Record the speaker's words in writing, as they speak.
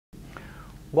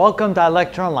Welcome to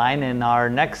Lecture Online, and our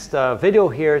next video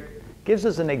here gives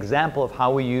us an example of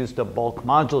how we use the bulk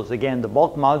modulus. Again, the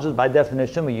bulk modulus, by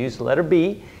definition, we use the letter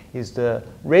B, is the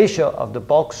ratio of the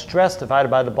bulk stress divided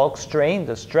by the bulk strain.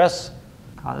 The stress,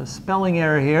 a spelling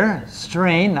error here,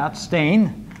 strain, not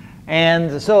stain.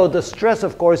 And so the stress,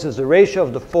 of course, is the ratio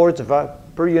of the force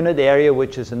per unit area,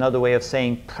 which is another way of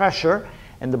saying pressure.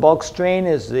 And the bulk strain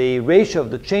is the ratio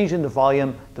of the change in the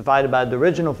volume divided by the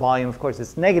original volume. Of course,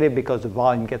 it's negative because the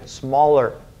volume gets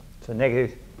smaller. So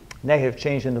negative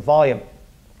change in the volume.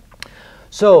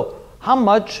 So how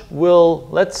much will,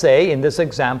 let's say, in this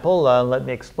example, let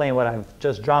me explain what I've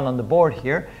just drawn on the board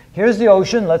here. Here's the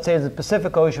ocean. Let's say it's the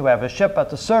Pacific Ocean. We have a ship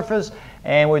at the surface,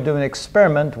 and we're doing an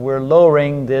experiment. We're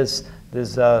lowering this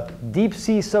deep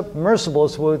sea submersible,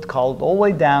 is what it's called, all the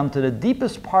way down to the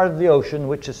deepest part of the ocean,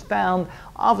 which is found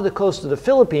off the coast of the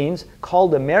Philippines,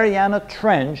 called the Mariana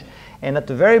Trench. And at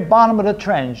the very bottom of the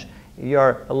trench,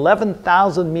 you're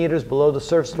 11,000 meters below the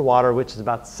surface of the water, which is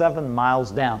about 7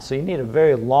 miles down. So you need a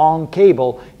very long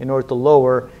cable in order to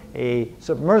lower a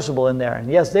submersible in there.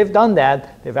 And yes, they've done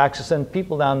that. They've actually sent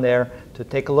people down there to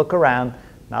take a look around.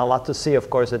 Not a lot to see,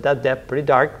 of course, at that depth, pretty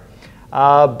dark.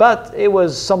 But it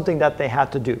was something that they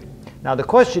had to do. Now the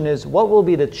question is, what will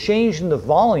be the change in the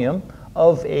volume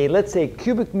of a, let's say,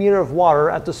 cubic meter of water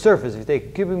at the surface? If you take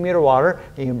a cubic meter of water,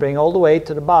 you can bring all the way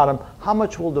to the bottom, how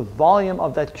much will the volume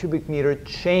of that cubic meter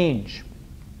change?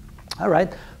 All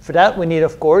right, for that we need,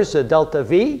 of course, a delta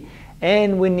V,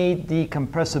 and we need the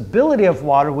compressibility of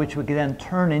water, which we can then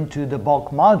turn into the bulk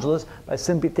modulus by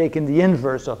simply taking the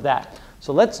inverse of that.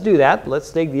 So let's do that.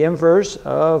 Let's take the inverse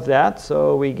of that.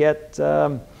 So we get,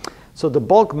 so the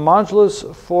bulk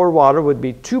modulus for water would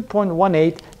be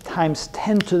 2.18 times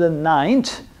 10 to the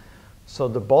 9th. So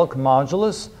the bulk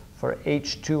modulus for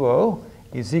H2O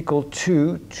is equal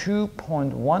to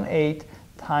 2.18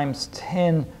 times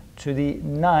 10 to the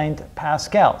 9th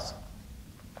pascals.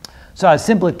 So I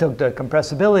simply took the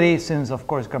compressibility, since of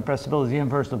course compressibility is the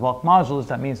inverse of the bulk modulus.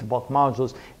 That means the bulk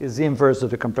modulus is the inverse of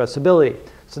the compressibility.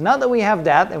 So now that we have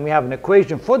that and we have an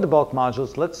equation for the bulk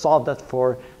modulus, let's solve that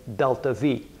for delta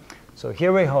V. So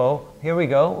here we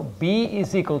go. B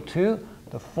is equal to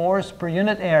the force per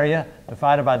unit area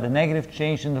divided by the negative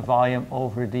change in the volume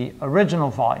over the original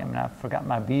volume. And I forgot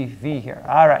my BV here.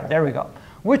 All right, there we go.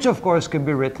 Which of course could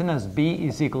be written as B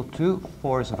is equal to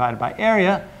force divided by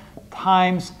area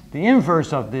times the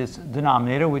inverse of this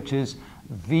denominator, which is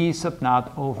V sub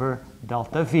naught over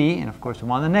delta V. And of course we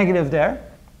want a negative there.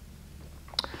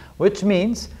 Which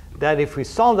means that if we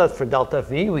solve that for delta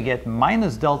V, we get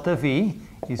minus delta V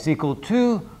is equal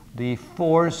to the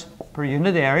force per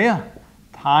unit area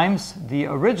times the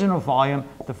original volume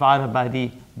divided by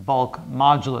the bulk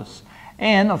modulus.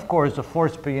 And of course the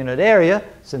force per unit area,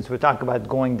 since we're talking about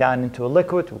going down into a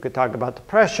liquid, we could talk about the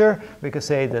pressure. We could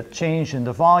say the change in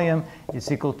the volume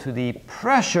is equal to the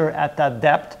pressure at that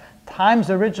depth times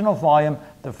the original volume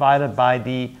divided by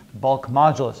the bulk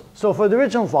modulus. So for the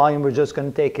original volume, we're just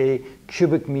going to take a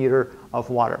cubic meter of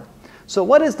water. So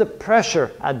what is the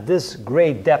pressure at this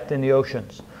great depth in the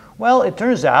oceans? Well, it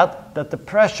turns out that the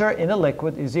pressure in a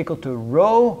liquid is equal to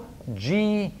rho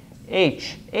g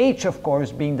h. H, of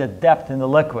course, being the depth in the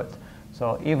liquid.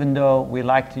 So even though we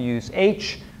like to use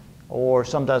H, or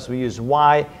sometimes we use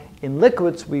Y, in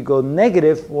liquids we go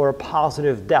negative or a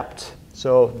positive depth.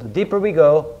 So the deeper we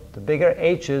go, the bigger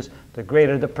H is, the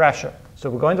greater the pressure. So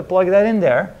we're going to plug that in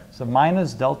there. So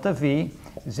minus delta V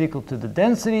is equal to the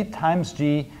density times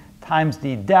G times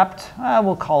the depth.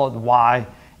 We'll call it Y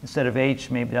instead of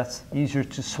H. Maybe that's easier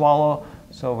to swallow.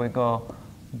 So we go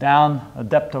down a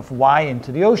depth of Y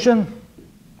into the ocean.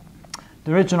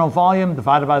 The original volume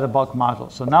divided by the bulk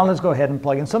modulus. So now let's go ahead and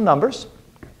plug in some numbers.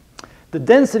 The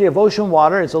density of ocean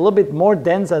water is a little bit more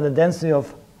dense than the density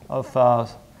of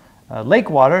lake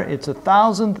water. It's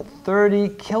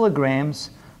 1,030 kilograms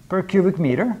per cubic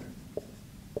meter.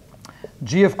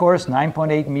 G, of course,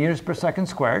 9.8 meters per second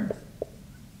squared.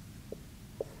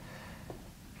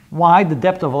 Y, the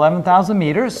depth of 11,000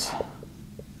 meters.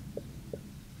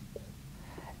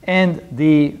 And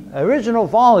the original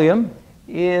volume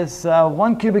is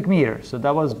 1 cubic meter. So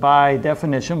that was by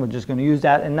definition. We're just going to use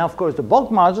that. And now, of course, the bulk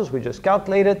modulus, we just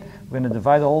calculated. We're going to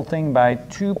divide the whole thing by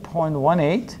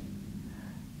 2.18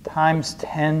 times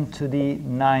 10 to the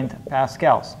 9th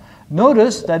pascals.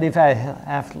 Notice that if I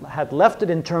had left it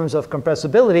in terms of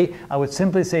compressibility, I would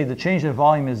simply say the change in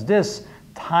volume is this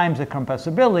times the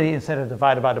compressibility instead of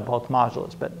divided by the bulk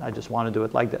modulus. But I just want to do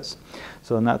it like this.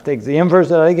 So now take the inverse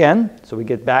of that again. So we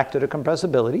get back to the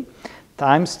compressibility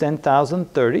times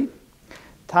 10,030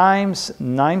 times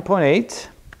 9.8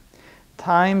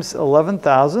 times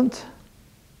 11,000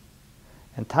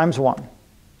 and times 1.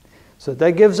 So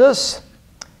that gives us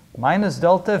minus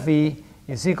delta V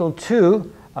is equal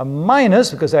to a minus,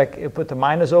 because I put the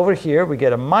minus over here, we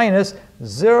get a minus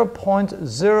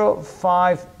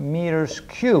 0.05 meters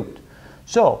cubed.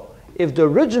 So if the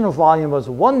original volume was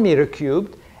 1 meter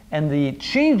cubed and the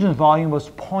change in volume was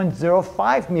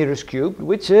 0.05 meters cubed,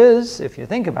 which is, if you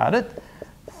think about it,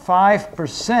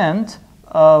 5%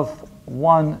 of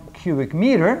 1 cubic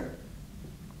meter.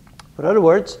 In other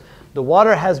words, the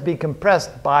water has been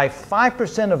compressed by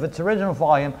 5% of its original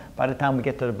volume by the time we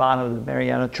get to the bottom of the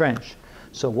Mariana Trench.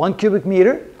 So 1 cubic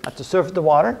meter at the surface of the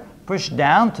water pushed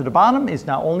down to the bottom is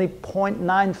now only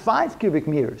 0.95 cubic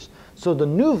meters. So the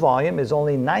new volume is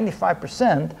only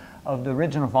 95% of the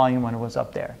original volume when it was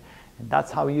up there. And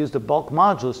that's how we use the bulk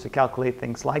modulus to calculate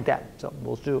things like that. So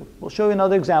we'll show you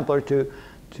another example or two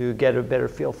to get a better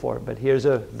feel for it. But here's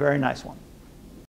a very nice one.